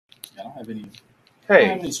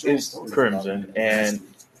Hey, it's Crimson, and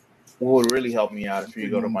what would really help me out if you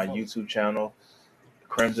go to my YouTube channel,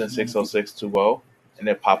 Crimson60620, and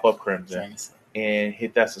then pop up Crimson and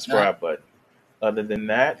hit that subscribe button. Other than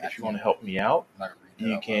that, if you want to help me out,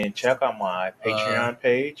 you can check out my Patreon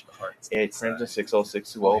page at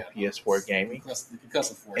Crimson60620 PS4 Gaming.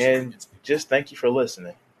 And just thank you for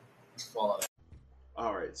listening.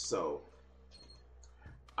 All right, so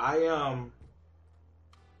I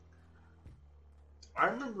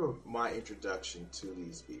remember my introduction to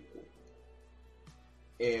these people,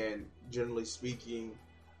 and generally speaking,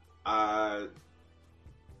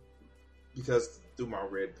 because through my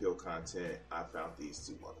red pill content, I found these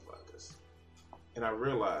two motherfuckers, and I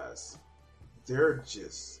realized they're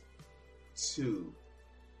just two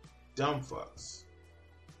dumb fucks.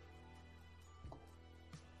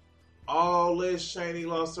 Oh, Liz Cheney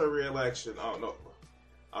lost her re-election. Oh no!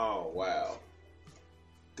 Oh wow!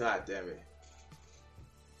 God damn it!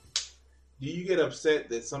 Do you get upset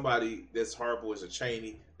that somebody that's horrible as a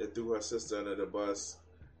Cheney that threw her sister under the bus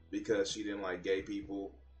because she didn't like gay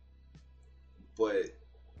people? But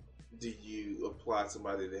do you applaud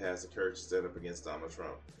somebody that has the courage to stand up against Donald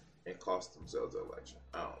Trump and cost themselves the election?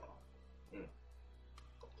 I don't know.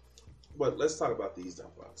 But let's talk about these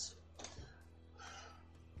dumb fucks.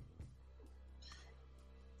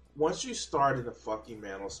 Once you start in the fucking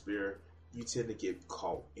manosphere, you tend to get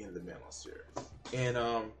caught in the manosphere. And,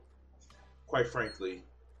 quite frankly,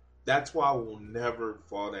 that's why I will never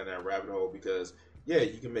fall down that rabbit hole, because, yeah,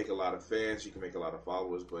 you can make a lot of fans, you can make a lot of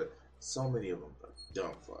followers, but so many of them are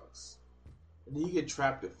dumb fucks. And then you get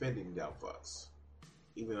trapped defending dumb fucks,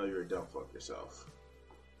 even though you're a dumb fuck yourself.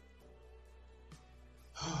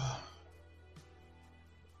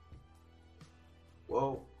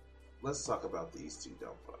 Well, let's talk about these two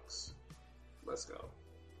dumb fucks. Let's go.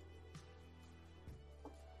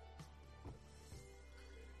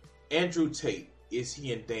 Andrew Tate, is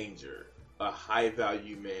he in danger? A high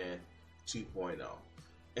value man 2.0.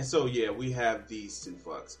 And so, yeah, we have these two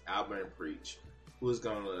fucks, Alvin and Preach, who is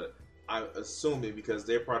gonna, I'm assuming because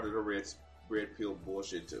they're part of the red pill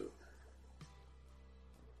bullshit too,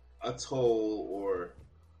 atoll or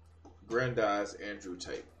grandize Andrew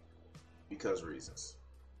Tate because reasons.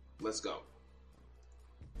 Let's go.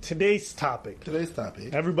 Today's topic.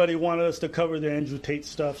 Everybody wanted us to cover the Andrew Tate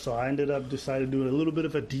stuff, so I decided to do a little bit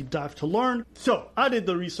of a deep dive to learn. So I did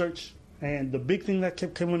the research, and the big thing that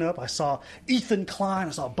kept coming up, I saw Ethan Klein,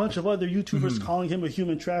 I saw a bunch of other YouTubers calling him a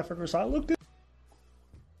human trafficker, so I looked at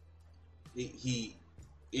He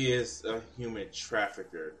is a human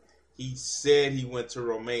trafficker. He said he went to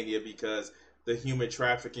Romania because the human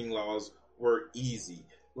trafficking laws were easy.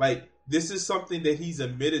 Like, this is something that he's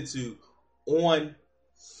admitted to on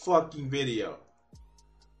fucking video.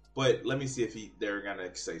 But let me see if they're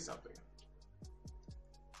gonna say something.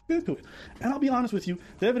 into it. And I'll be honest with you,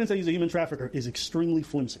 the evidence that he's a human trafficker is extremely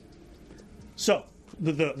flimsy. So,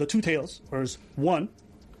 the two tales was one,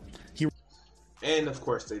 and of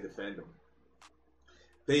course they defend him.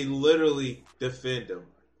 They literally defend him.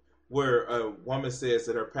 Where a woman says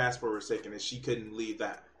that her passport was taken and she couldn't leave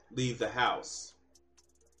the house.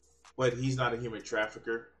 But he's not a human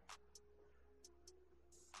trafficker.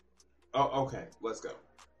 Oh, okay. Let's go.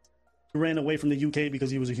 He ran away from the UK because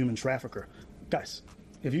he was a human trafficker. Guys,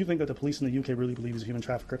 if you think that the police in the UK really believe he's a human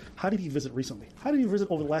trafficker, how did he visit recently? How did he visit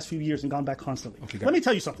over the last few years and gone back constantly? Okay, Let me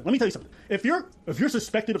tell you something. If you're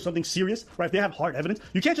suspected of something serious, right? If they have hard evidence,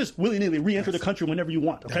 you can't just willy-nilly re-enter the country whenever you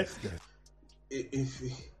want, okay?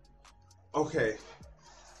 Okay.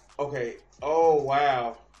 Oh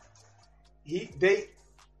wow.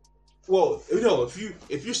 Well, no.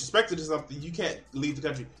 If you're suspected of something, you can't leave the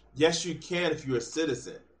country. Yes, you can if you're a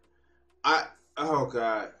citizen. Oh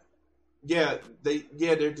god. Yeah,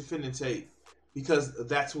 they're defending Tate because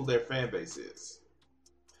that's who their fan base is.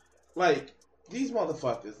 Like, these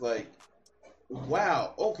motherfuckers, like,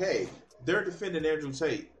 wow, okay, they're defending Andrew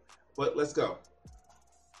Tate, but let's go.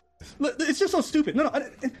 It's just so stupid. No, and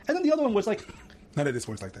then the other one was like, none of this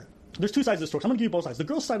works like that. There's two sides of the story. So I'm going to give you both sides. The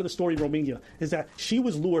girl's side of the story in Romania is that she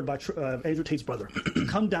was lured by Andrew Tate's brother to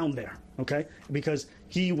come down there, okay? Because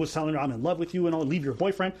he was telling her, I'm in love with you and I'll leave your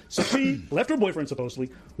boyfriend. So she left her boyfriend,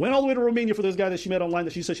 supposedly, went all the way to Romania for this guy that she met online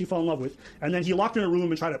that she said she fell in love with, and then he locked her in a room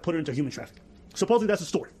and tried to put her into human trafficking. Supposedly that's the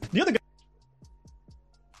story. The other guy...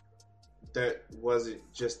 That wasn't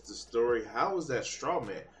just the story. How was that straw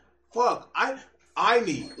man? Fuck, I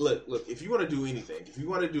need, look, if you want to do anything, you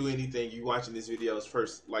watching these videos,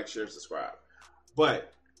 first, like, share, subscribe.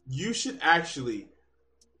 But you should actually,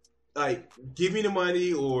 like, give me the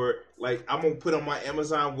money, or, like, I'm going to put on my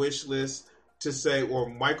Amazon wish list to say, or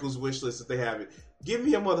Michael's wish list if they have it. give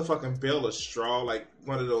me a motherfucking bale of straw, like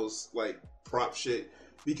one of those like prop shit,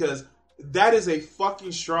 because that is a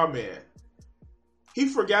fucking straw man. He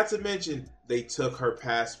forgot to mention they took her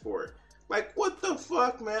passport. Like, what the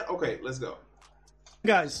fuck, man? Okay, let's go.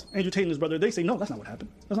 Guys, Andrew Tate and his brother, they say, no, that's not what happened.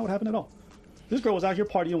 That's not what happened at all. This girl was out here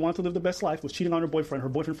partying, wanted to live the best life, was cheating on her boyfriend. Her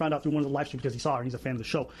boyfriend found out through one of the live streams because he saw her and he's a fan of the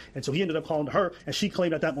show. And so he ended up calling to her, and she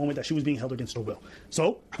claimed at that moment that she was being held against her will.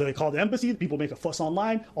 So they call the embassy, people make a fuss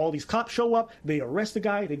online, all these cops show up, they arrest the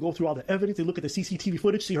guy, they go through all the evidence, they look at the CCTV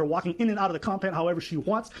footage, see her walking in and out of the compound however she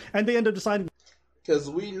wants, and they end up deciding... Because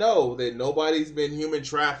we know that nobody's been human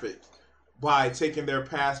trafficked by taking their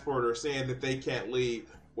passport or saying that they can't leave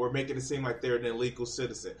or making it seem like they're an illegal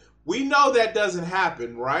citizen. We know that doesn't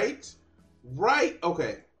happen, right? Right?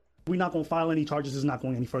 Okay. We're not going to file any charges. It's not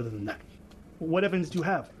going any further than that. What evidence do you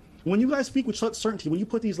have? When you guys speak with such certainty, when you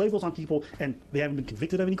put these labels on people and they haven't been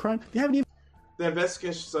convicted of any crime, they haven't even... The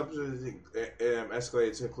investigation subsequently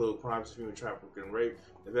escalated to include crimes of human trafficking and rape.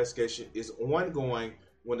 The investigation is ongoing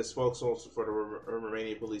when the spokesperson for the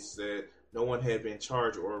Romanian police said no one had been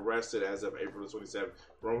charged or arrested as of April 27th.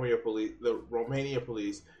 The Romania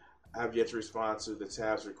police have yet to respond to the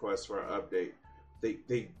TAB's request for an update.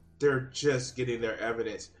 They're just getting their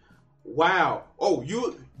evidence. Wow. Oh,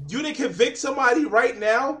 you didn't convict somebody right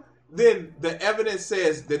now? Then the evidence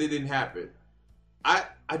says that it didn't happen. I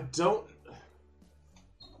don't...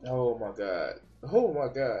 Oh my God. Oh my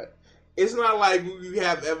God. It's not like we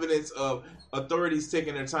have evidence of authorities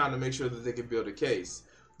taking their time to make sure that they can build a case.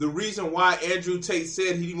 The reason why Andrew Tate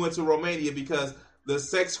said he went to Romania because the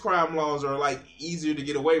sex crime laws are like easier to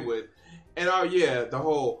get away with. And oh yeah, the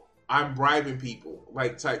whole I'm bribing people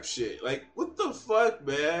like type shit. Like, what the fuck,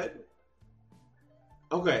 man?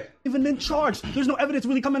 Okay. Even been charged. There's no evidence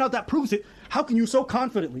really coming out that proves it. How can you so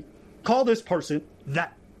confidently call this person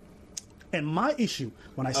that? And my issue,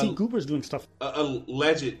 when I see Goobers doing stuff...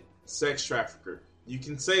 Alleged sex trafficker. You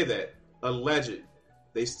can say that. Alleged.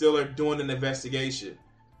 They still are doing an investigation.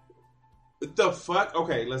 What the fuck?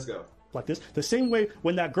 Okay, let's go. Like this. The same way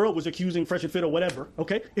when that girl was accusing Fresh and Fit or whatever,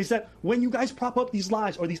 okay? Is that when you guys prop up these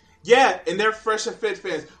lies or these... Yeah, and they're Fresh and Fit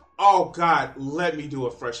fans. Oh, God, let me do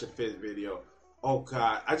a Fresh and Fit video. Oh,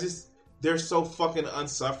 God. They're so fucking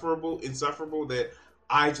insufferable that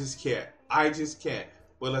I just can't.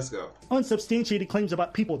 Well, let's go. Unsubstantiated claims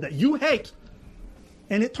about people that you hate.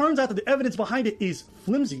 And it turns out that the evidence behind it is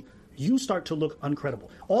flimsy. You start to look uncredible.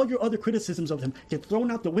 All your other criticisms of him get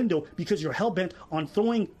thrown out the window because you're hell-bent on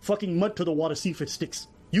throwing fucking mud to the wall to see if it sticks.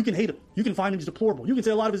 You can hate him. You can find him deplorable. You can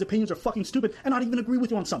say a lot of his opinions are fucking stupid and not even agree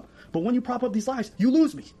with you on some. But when you prop up these lies, you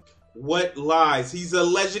lose me. What lies? He's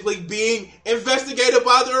allegedly being investigated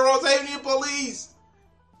by the Romanian police.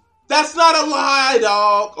 That's not a lie,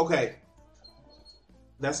 dog. Okay.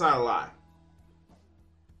 That's not a lie.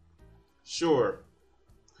 Sure.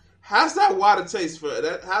 How's that water taste for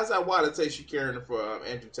that? How's that water taste you carrying for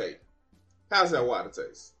Andrew Tate? How's that water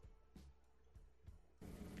taste?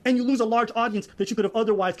 And you lose a large audience that you could have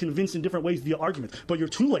otherwise convinced in different ways via argument. But you're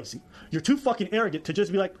too lazy. You're too fucking arrogant to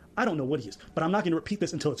just be like, I don't know what he is, but I'm not going to repeat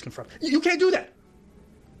this until it's confirmed. You can't do that.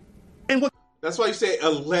 And what? That's why you say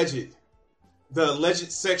alleged. The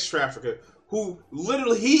alleged sex trafficker who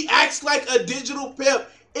literally, he acts like a digital pimp.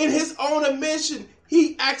 In his own admission,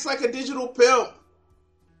 he acts like a digital pimp.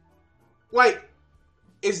 Like,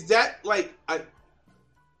 is that like...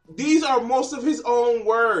 these are most of his own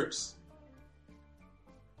words.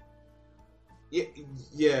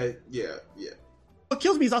 Yeah. What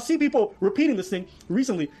kills me is I'll see people repeating this thing.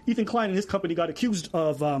 Recently, Ethan Klein and his company got accused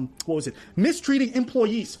of, mistreating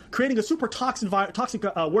employees, creating a super toxic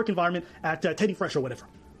work environment at Teddy Fresh or whatever.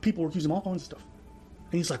 People were accusing him all kinds of stuff.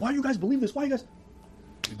 And he's like, why do you guys believe this? Why you guys...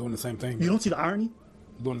 You're doing the same thing. You don't see the irony?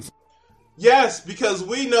 Yes, because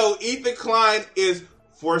we know Ethan Klein is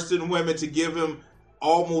forcing women to give him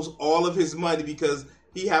almost all of his money because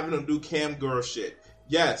he having them do cam girl shit.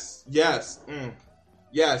 Yes, yes,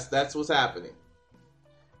 that's what's happening.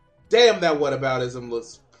 Damn, that whataboutism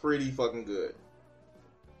looks pretty fucking good.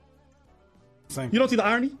 You don't see the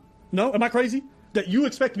irony? No? Am I crazy? That you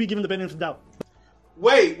expect to be given the benefit of the doubt.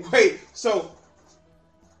 Wait. So,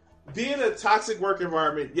 being a toxic work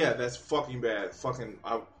environment, yeah, that's fucking bad.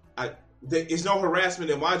 There's no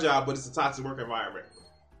harassment in my job, but it's a toxic work environment.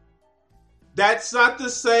 That's not the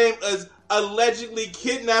same as allegedly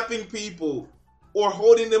kidnapping people or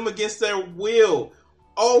holding them against their will.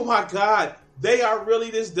 Oh my God, they are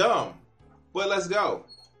really this dumb. But let's go.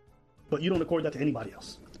 But you don't accord that to anybody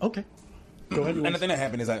else. Okay. Go ahead. And the thing that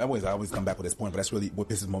happened is I always come back with this point, but that's really what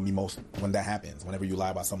pisses me most when that happens, whenever you lie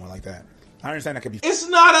about someone like that. I understand that could be... It's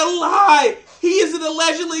not a lie! He is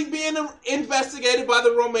allegedly being investigated by the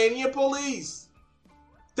Romanian police.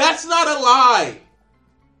 That's not a lie.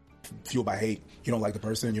 Fueled by hate. You don't like the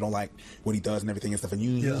person. You don't like what he does and everything and stuff. And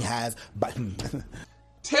he has. But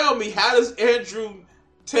tell me, how does Andrew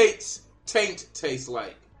Tate's taint taste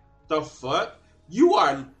like? The fuck? You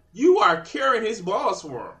are carrying his balls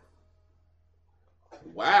for him.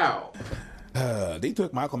 Wow. They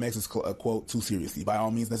took Malcolm X's quote too seriously. By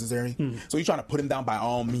all means necessary. So you're trying to put him down by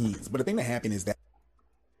all means. But the thing that happened is that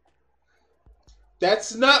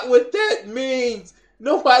that's not what that means.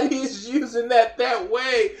 Nobody is using that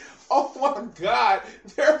way. Oh my God.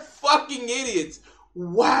 They're fucking idiots.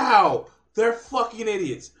 Wow. They're fucking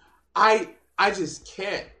idiots. I just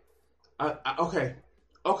can't. Okay.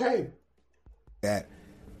 That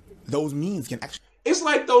those memes can actually. It's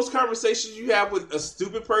like those conversations you have with a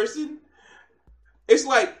stupid person. It's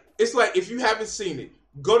like if you haven't seen it,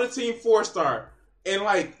 go to Team 4-Star and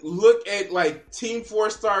like look at like Team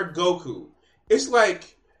 4-Star Goku. It's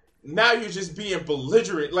like now you're just being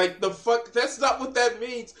belligerent. Like the fuck, that's not what that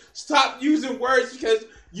means. Stop using words because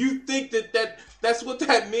you think that's what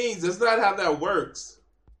that means. That's not how that works.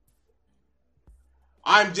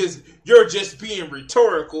 You're just being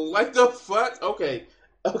rhetorical. Like the fuck? Okay.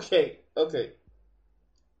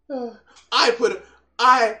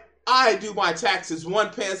 I do my taxes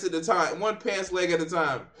one pants at a time, one pants leg at a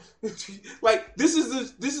time. Like this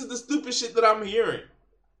is the stupid shit that I'm hearing.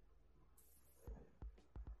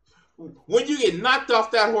 When you get knocked off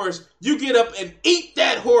that horse, you get up and eat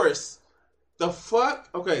that horse. The fuck?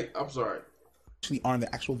 Okay, I'm sorry. Actually, aren't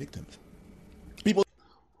the actual victims.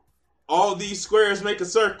 All these squares make a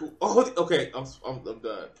circle. Okay, I'm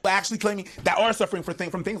done. Actually claiming that are suffering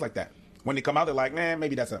from things like that. When they come out, they're like, man,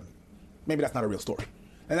 maybe that's not a real story.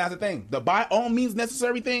 And that's the thing. The by all means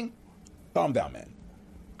necessary thing, calm down, man.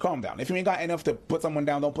 Calm down. If you ain't got enough to put someone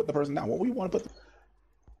down, don't put the person down. What would you want to put?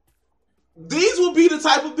 These will be the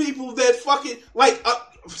type of people that fucking like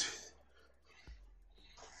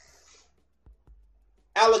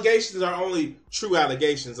allegations are only true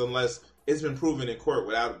allegations unless it's been proven in court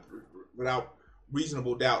without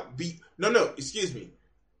reasonable doubt. Excuse me.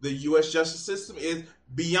 The U.S. justice system is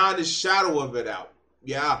beyond a shadow of a doubt.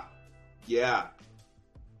 Yeah.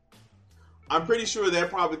 I'm pretty sure they're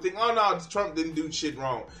probably thinking, oh no, Trump didn't do shit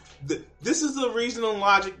wrong. This is the reason and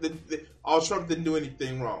logic that Trump didn't do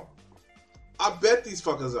anything wrong. I bet these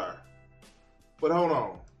fuckers are. But hold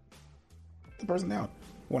on. The person down.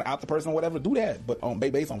 You want to out the person or whatever, do that. But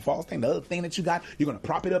based on false thing, the other thing that you got, you're going to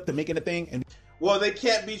prop it up to make it a thing. And well, they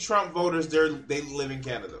can't be Trump voters. They live in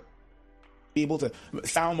Canada. Be able to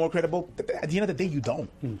sound more credible. At the end of the day, you don't.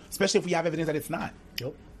 Especially if we have evidence that it's not.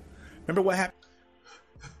 Yep. Remember what happened?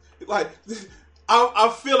 Like, I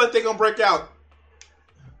feel like they're going to break out.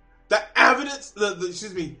 The evidence,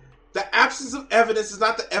 the absence of evidence is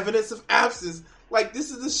not the evidence of absence. Like,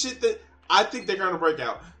 this is the shit that I think they're going to break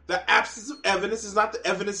out. The absence of evidence is not the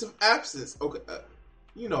evidence of absence. Okay,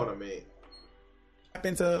 you know what I mean.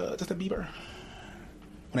 Happened to Justin Bieber.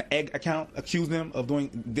 When an egg account accused him of doing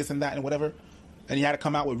this and that and whatever. And he had to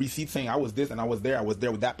come out with receipts saying, I was this and I was there with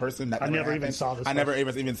that person. I never even saw this. I never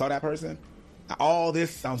even saw that person. All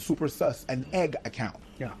this sounds super sus. An egg account.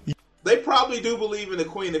 Yeah. They probably do believe in the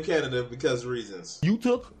Queen of Canada because of reasons. You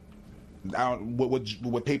took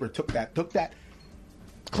what paper took that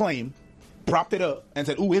claim, propped it up, and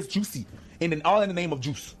said, "Ooh, it's juicy," and then all in the name of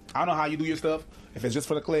juice. I don't know how you do your stuff. If it's just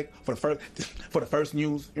for the click, for the first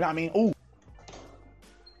news, you know what I mean? Ooh.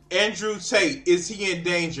 Andrew Tate, is he in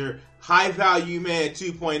danger? High Value Man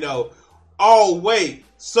 2.0. Oh wait,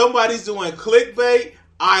 somebody's doing clickbait.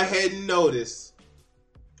 I hadn't noticed.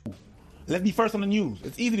 Let's be first on the news.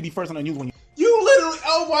 It's easy to be first on the news when you literally.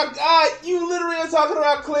 Oh my God, you literally are talking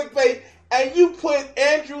about clickbait, and you put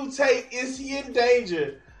Andrew Tate. Is he in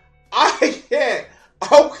danger? I can't.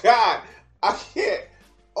 Oh God, I can't.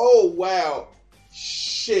 Oh wow,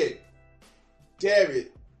 shit, damn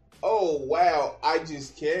it. Oh wow, I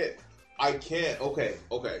just can't. I can't. Okay.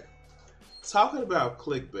 Talking about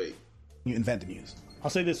clickbait. You invent the news. I'll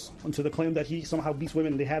say this to the claim that he somehow beats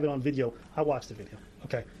women and they have it on video. I watched the video.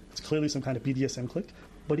 Okay, it's clearly some kind of BDSM click.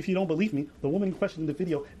 But if you don't believe me, the woman in question in the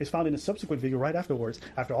video is found in a subsequent video right afterwards,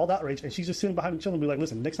 after all that rage, and she's just sitting behind the children and be like,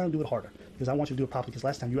 listen, next time do it harder, because I want you to do it properly, because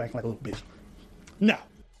last time you acting like a little bitch. Now.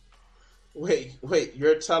 Wait,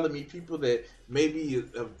 you're telling me people that may be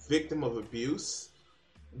a victim of abuse,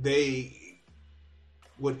 they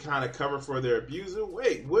would kind of cover for their abuser?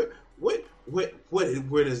 Wait,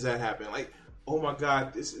 where does that happen? Like, oh my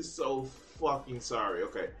God, this is so fucking sorry.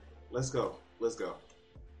 Okay, let's go.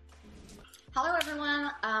 Hello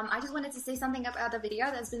everyone, I just wanted to say something about the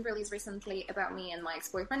video that's been released recently about me and my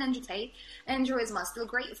ex-boyfriend Andrew Tate. Andrew is my still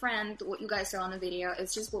great friend. What you guys saw on the video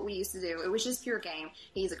is just what we used to do. It was just pure game.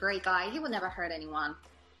 He's a great guy. He would never hurt anyone.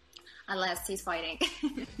 Unless he's fighting.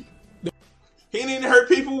 He didn't hurt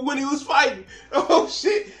people when he was fighting. Oh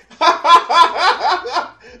shit.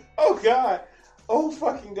 Oh god. Oh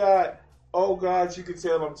fucking god. Oh god, you can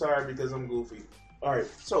tell I'm tired because I'm goofy. Alright,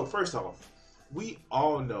 so first off, we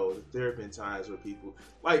all know that there have been times where people,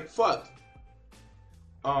 like, fuck,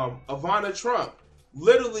 Ivana Trump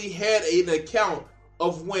literally had an account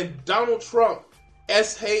of when Donald Trump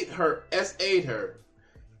S-a'd her,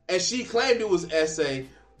 and she claimed it was S-A,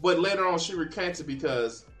 but later on she recanted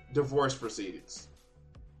because divorce proceedings.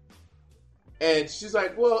 And she's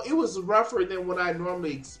like, well, it was rougher than what I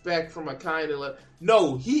normally expect from a kind of...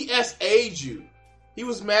 No, he S-A'd you. He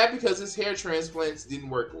was mad because his hair transplants didn't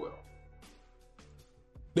work well.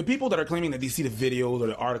 The people that are claiming that they see the videos or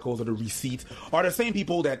the articles or the receipts are the same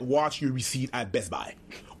people that watch your receipt at Best Buy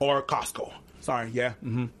or Costco. Sorry, yeah,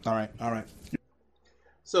 all right.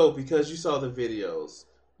 So, because you saw the videos,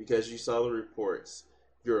 because you saw the reports,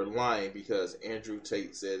 you're lying because Andrew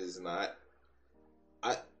Tate said it's not.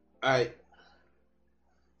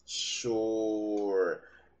 Sure.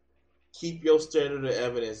 Keep your standard of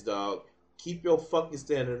evidence, dog. Keep your fucking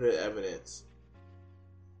standard of evidence.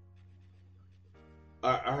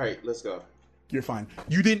 All right, let's go. You're fine.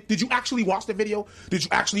 Did you actually watch the video? Did you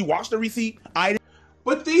actually watch the receipt? I didn't.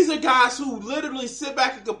 But these are guys who literally sit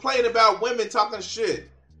back and complain about women talking shit.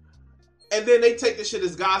 And then they take this shit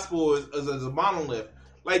as gospel, as a monolith.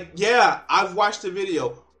 Like, yeah, I've watched the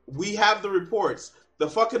video. We have the reports. The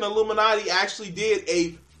fucking Illuminati actually did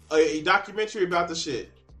a documentary about the shit.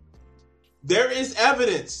 There is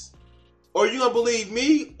evidence. Or you gonna believe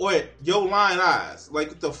me or your lying eyes? Like,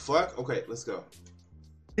 what the fuck? Okay, let's go.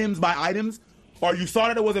 By items, or you saw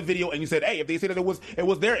that it was a video and you said, hey, if they say that it was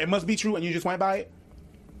there, it must be true, and you just went by it?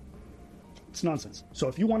 It's nonsense. So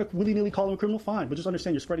if you want to willy-nilly call him a criminal, fine, but just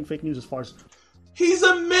understand you're spreading fake news as far as... He's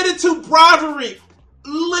admitted to bribery,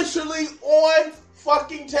 literally on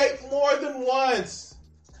fucking tape more than once.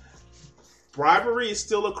 Bribery is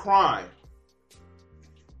still a crime.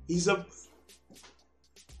 He's a...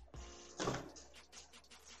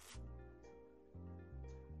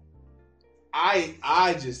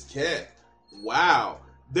 I just can't. Wow.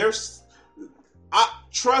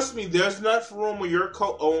 Trust me, there's enough room on your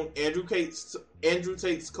on Andrew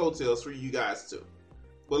Tate's coattails for you guys too.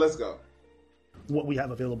 But let's go. What we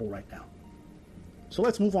have available right now. So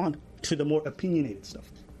let's move on to the more opinionated stuff.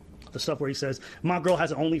 The stuff where he says, my girl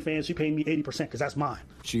has an OnlyFans, she paid me 80% because that's mine.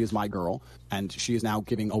 She is my girl, and she is now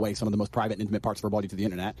giving away some of the most private and intimate parts of her body to the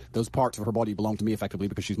internet. Those parts of her body belong to me effectively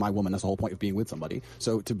because she's my woman. That's the whole point of being with somebody.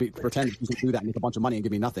 So to pretend she can do that and make a bunch of money and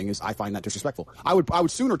give me nothing is, I find that disrespectful. I would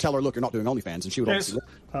sooner tell her, look, you're not doing OnlyFans, and she would obviously...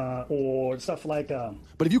 Or stuff like...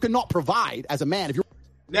 But if you cannot provide as a man, if you're...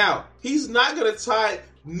 Now, he's not going to tie...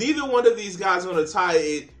 Neither one of these guys are going to tie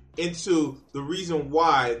it into the reason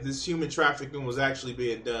why this human trafficking was actually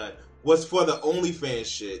being done was for the OnlyFans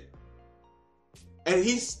shit. And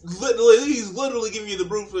he's literally giving you the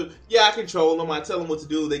proof of, yeah, I control them, I tell them what to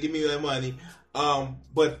do, they give me their money,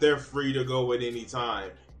 but they're free to go at any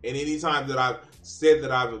time. And any time that I've said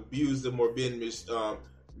that I've abused them or been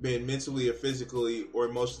mentally or physically or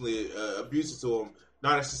emotionally abusive to them, no,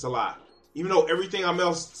 that's just a lie. Even though everything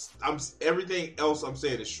else I'm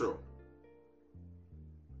saying is true.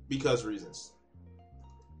 Because reasons.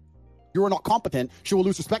 You are not competent, she will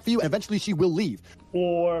lose respect for you, and eventually she will leave.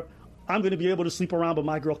 Or I'm going to be able to sleep around, but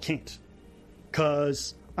my girl can't.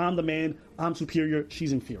 Because I'm the man, I'm superior,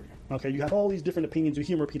 she's inferior. Okay, you have all these different opinions, you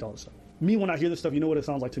hear me repeat all this stuff. Me, when I hear this stuff, you know what it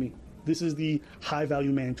sounds like to me? This is the high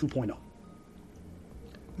value man 2.0.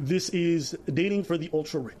 This is dating for the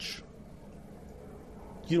ultra rich.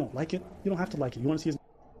 You don't like it? You don't have to like it. You want to see his...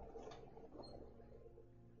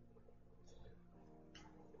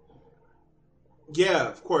 Yeah,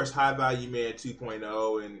 of course, High Value Man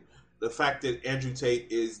 2.0, and the fact that Andrew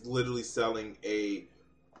Tate is literally selling a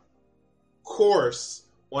course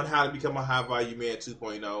on how to become a High Value Man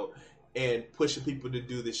 2.0 and pushing people to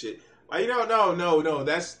do this shit. Like, no,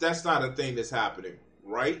 that's not a thing that's happening,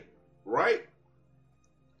 right?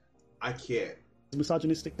 I can't.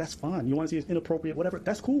 Misogynistic, that's fine. You want to see it's inappropriate, whatever,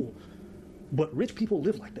 that's cool. But rich people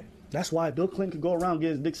live like that. That's why Bill Clinton could go around, get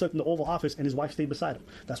his dick sucked in the Oval Office, and his wife stayed beside him.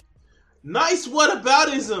 That's nice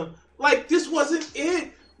whataboutism. Like, this wasn't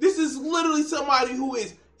it. This is literally somebody who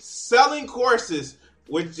is selling courses,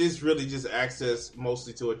 which is really just access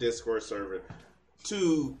mostly to a Discord server,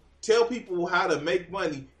 to tell people how to make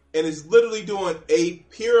money, and is literally doing a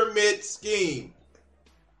pyramid scheme.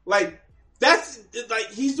 Like, That's like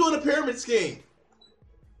he's doing a pyramid scheme.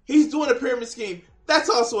 He's doing a pyramid scheme. That's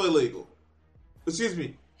also illegal. Excuse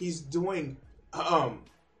me. He's doing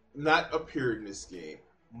not a pyramid scheme.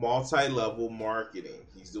 Multi-level marketing.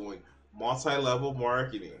 He's doing multi-level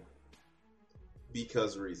marketing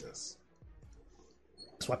because reasons.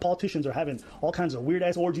 That's why politicians are having all kinds of weird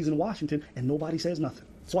ass orgies in Washington and nobody says nothing.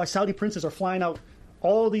 That's why Saudi princes are flying out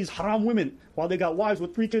all these haram women while they got wives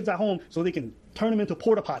with 3 kids at home so they can turn them into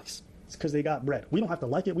porta potties. It's because they got bread. We don't have to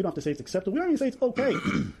like it. We don't have to say it's acceptable. We don't even say it's okay.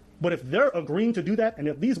 But if they're agreeing to do that, and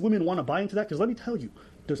if these women want to buy into that, because let me tell you,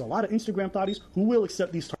 there's a lot of Instagram thotties who will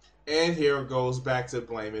accept these terms. And here it goes back to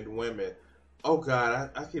blaming women. Oh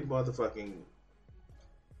God, I can motherfucking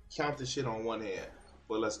count this shit on one hand.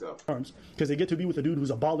 But let's go. Because they get to be with a dude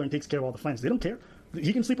who's a baller and takes care of all the finances. They don't care.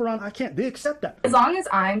 He can sleep around. I can't. They accept that. As long as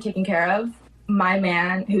I'm taken care of, my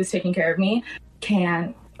man who's taking care of me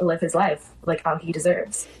can live his life like how he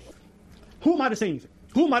deserves. Who am I to say anything?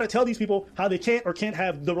 Who am I to tell these people how they can't or can't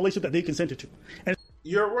have the relationship that they consented to? And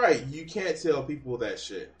you're right. You can't tell people that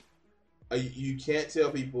shit. You can't tell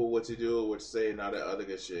people what to do or what to say and all that other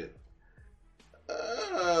good shit.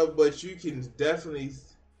 But you can definitely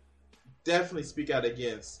speak out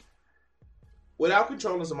against, without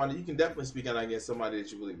controlling somebody, you can definitely speak out against somebody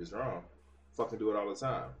that you believe is wrong. Fucking do it all the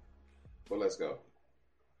time. But let's go.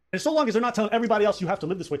 And so long as they're not telling everybody else you have to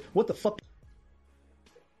live this way, what the fuck?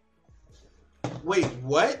 Wait,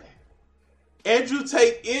 what? Andrew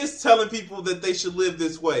Tate is telling people that they should live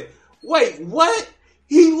this way. Wait, what?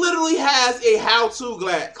 He literally has a how-to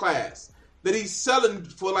class that he's selling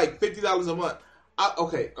for like $50 a month.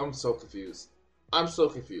 Okay, I'm so confused.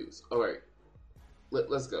 All right,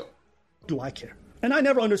 let's go. Do I care? And I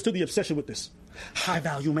never understood the obsession with this. High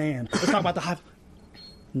value man. Let's talk about the high.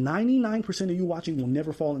 99% of you watching will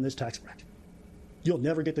never fall in this tax bracket. You'll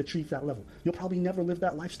never get to achieve that level. You'll probably never live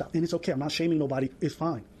that lifestyle. And it's okay. I'm not shaming nobody. It's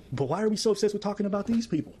fine. But why are we so obsessed with talking about these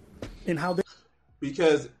people and how they...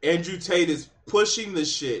 Because Andrew Tate is pushing the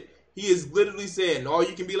shit. He is literally saying, oh,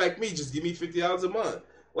 you can be like me. Just give me $50 a month.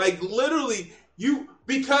 Like, literally,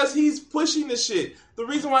 because he's pushing the shit. The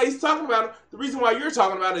reason why he's talking about it, the reason why you're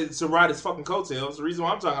talking about it is to ride his fucking coattails. The reason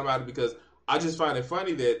why I'm talking about it because I just find it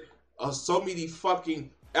funny that so many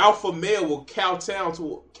fucking alpha male will kowtow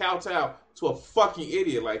to a fucking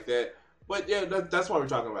idiot like that. But yeah, that's why we're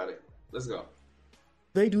talking about it. Let's go.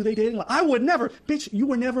 They do they dating life. I would never. Bitch, you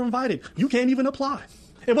were never invited. You can't even apply.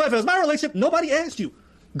 And if it was my relationship, nobody asked you.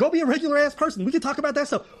 Go be a regular ass person. We can talk about that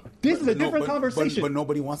stuff. This is a different conversation. But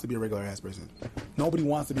nobody wants to be a regular ass person. Nobody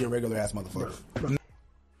wants to be a regular ass motherfucker.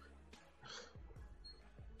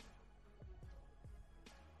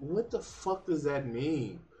 What the fuck does that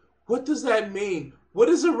mean? What does that mean? What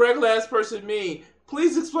does a regular ass person mean?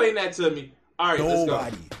 Please explain that to me. All right, let's go.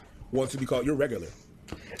 Nobody wants to be called. You're regular.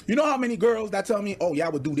 You know how many girls that tell me, "Oh yeah, I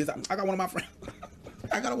would do this." I got one of my friends.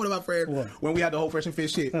 When we had the whole Fresh and Fit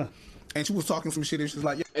shit, and she was talking some shit, and she's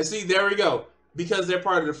like, yeah. And see, there we go. Because they're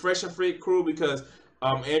part of the Fresh and Fit crew. Because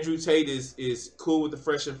Andrew Tate is cool with the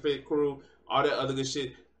Fresh and Fit crew. All that other good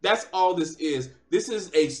shit. That's all this is. This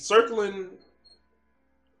is a circling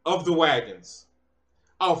of the wagons.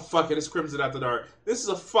 Oh fuck it, it's Crimson After Dark. This is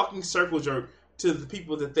a fucking circle jerk to the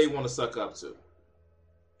people that they want to suck up to.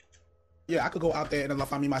 Yeah, I could go out there and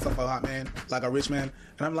find me myself a hot man, like a rich man,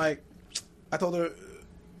 and I'm like, I told her,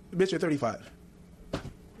 bitch, you're 35.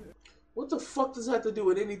 What the fuck does that have to do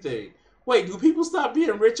with anything? Wait, do people stop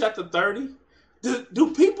being rich after 30?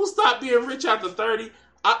 Do people stop being rich after 30?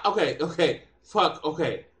 Okay. Fuck,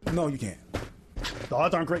 okay. No, you can't. The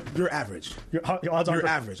odds aren't great. You're average. Your odds aren't You're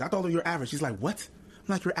average. I told her you're average. She's like, what?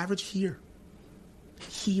 I'm like, you're average here.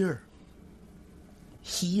 Here.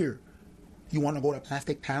 You want to go to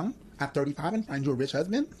Plastic Town at 35 and find you a rich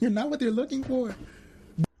husband? You're not what they're looking for.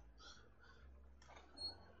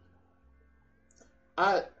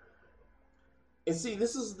 And see,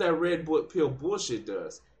 this is that red pill bullshit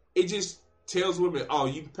does. It just tells women, oh,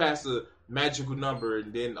 you pass a magical number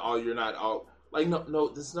and then you're not all like no,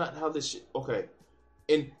 that's not how this shit. Okay,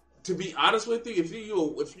 and to be honest with you,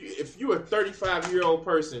 if you're a 35-year-old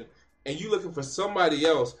person and you looking for somebody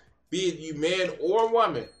else, be it you man or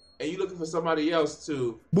woman, and you looking for somebody else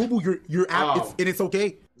to you're and it's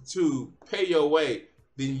okay to pay your way,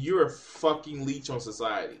 then you're a fucking leech on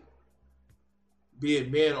society. Be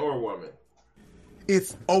it man or woman.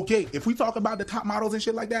 It's okay. If we talk about the top models and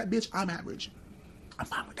shit like that, bitch, I'm average. I'm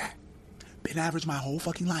fine with that. Been average my whole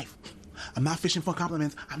fucking life. I'm not fishing for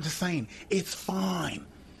compliments. I'm just saying, it's fine.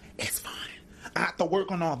 It's fine. I have to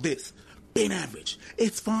work on all this. Been average.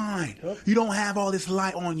 It's fine. Yep. You don't have all this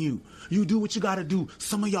light on you. You do what you gotta do.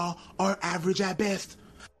 Some of y'all are average at best.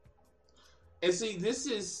 And see, this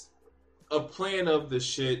is a plan of the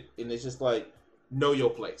shit, and it's just like, know your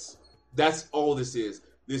place. That's all this is.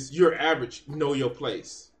 This, you're average, know your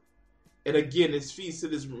place. And again, this feeds to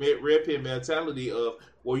this red pen mentality of,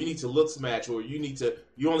 well, you need to looks match, or you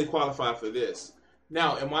only qualify for this.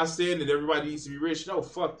 Now, am I saying that everybody needs to be rich? No,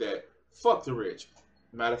 fuck that. Fuck the rich.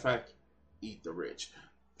 Matter of fact, eat the rich.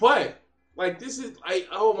 But, like, this is, like,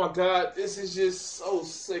 oh my God, this is just so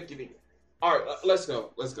sickening. All right, let's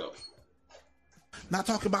go. Not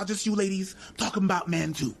talking about just you ladies, I'm talking about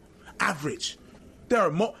men too. Average. There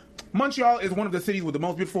are Montreal is one of the cities with the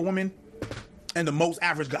most beautiful women and the most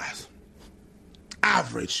average guys.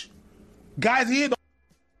 Average. Guys here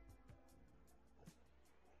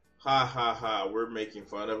Ha ha ha, we're making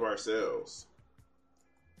fun of ourselves.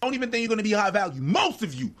 don't even think you're going to be high value. Most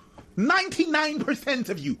of you, 99%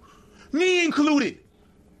 of you, me included,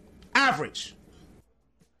 average.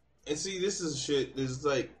 And see, this is shit. This is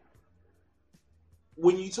like,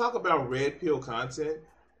 when you talk about red pill content,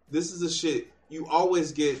 this is the shit you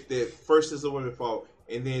always get that first is the women's fault,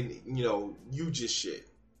 and then, you know, you just shit.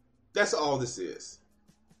 That's all this is.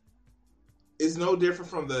 It's no different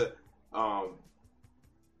from the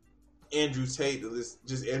Andrew Tate.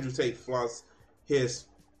 Just Andrew Tate flaunts his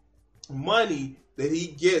money that he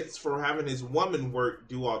gets for having his woman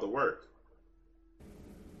do all the work.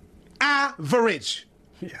 Average.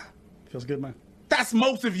 Yeah, feels good, man. That's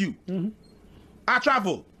most of you. Mm-hmm. I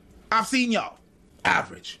travel. I've seen y'all.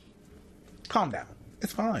 Average. Calm down.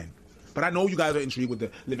 It's fine. But I know you guys are intrigued with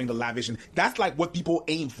the living the lavish, and that's like what people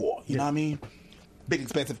aim for. You know what I mean? Big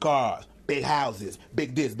expensive cars, big houses,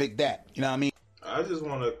 big this, big that. You know what I mean? I just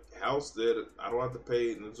want a house that I don't have to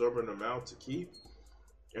pay an exorbitant amount to keep,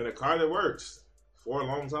 and a car that works for a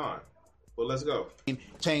long time. But let's go.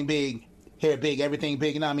 Chain big, hair big, everything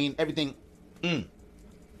big. You know what I mean? Everything.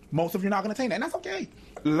 Most of you are not going to attain that, and that's okay.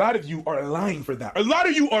 A lot of you are lying for that. A lot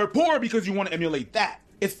of you are poor because you want to emulate that.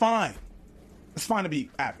 It's fine. It's fine to be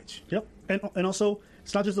average. Yep. And also,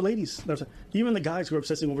 it's not just the ladies. Even the guys who are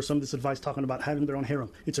obsessing over some of this advice, talking about having their own harem.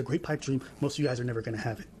 It's a great pipe dream. Most of you guys are never going to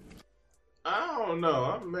have it. I don't know.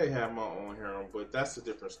 I may have my own harem, but that's a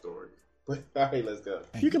different story. But all right, let's go.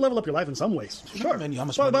 You can level up your life in some ways. Sure.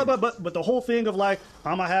 But the whole thing of like,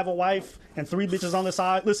 I'm going to have a wife and 3 bitches on the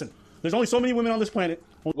side. Listen, there's only so many women on this planet.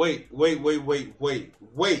 Wait.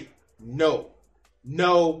 No.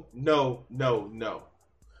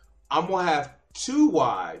 I'm going to have 2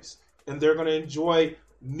 wives, and they're going to enjoy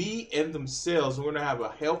me and themselves. We're going to have a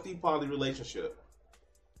healthy poly relationship.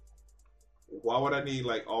 Why would I need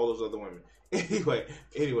like all those other women? Anyway,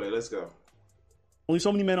 let's go. Only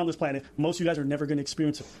so many men on this planet. Most of you guys are never going to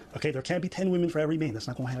experience it. Okay, there can't be 10 women for every man. That's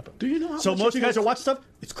not going to happen. Do you know how So much most of you guys are watching stuff.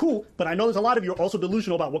 It's cool, but I know there's a lot of you are also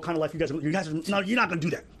delusional about what kind of life you guys are. You guys are no, you're not going to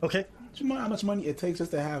do that. Okay. Do you know how much money it takes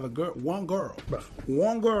just to have one girl? Bro.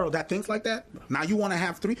 One girl that thinks like that? Bro. Now you want to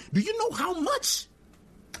have 3? Do you know how much?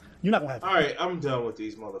 You're not going to have. All right, I'm done with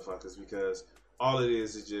these motherfuckers because all it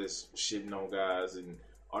is just shitting on guys and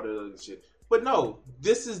all that other shit. But no,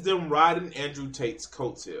 this is them riding Andrew Tate's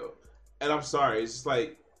coattail. And I'm sorry, it's just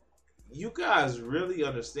like, you guys really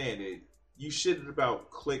understand it. You shitted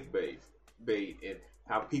about clickbait and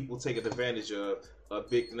how people take advantage of a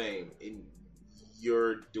big name, and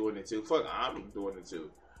you're doing it too. Fuck, I'm doing it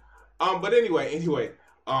too. But anyway,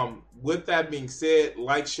 with that being said,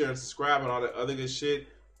 like, share, and subscribe, and all that other good shit.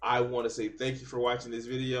 I want to say thank you for watching this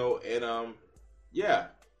video, and yeah.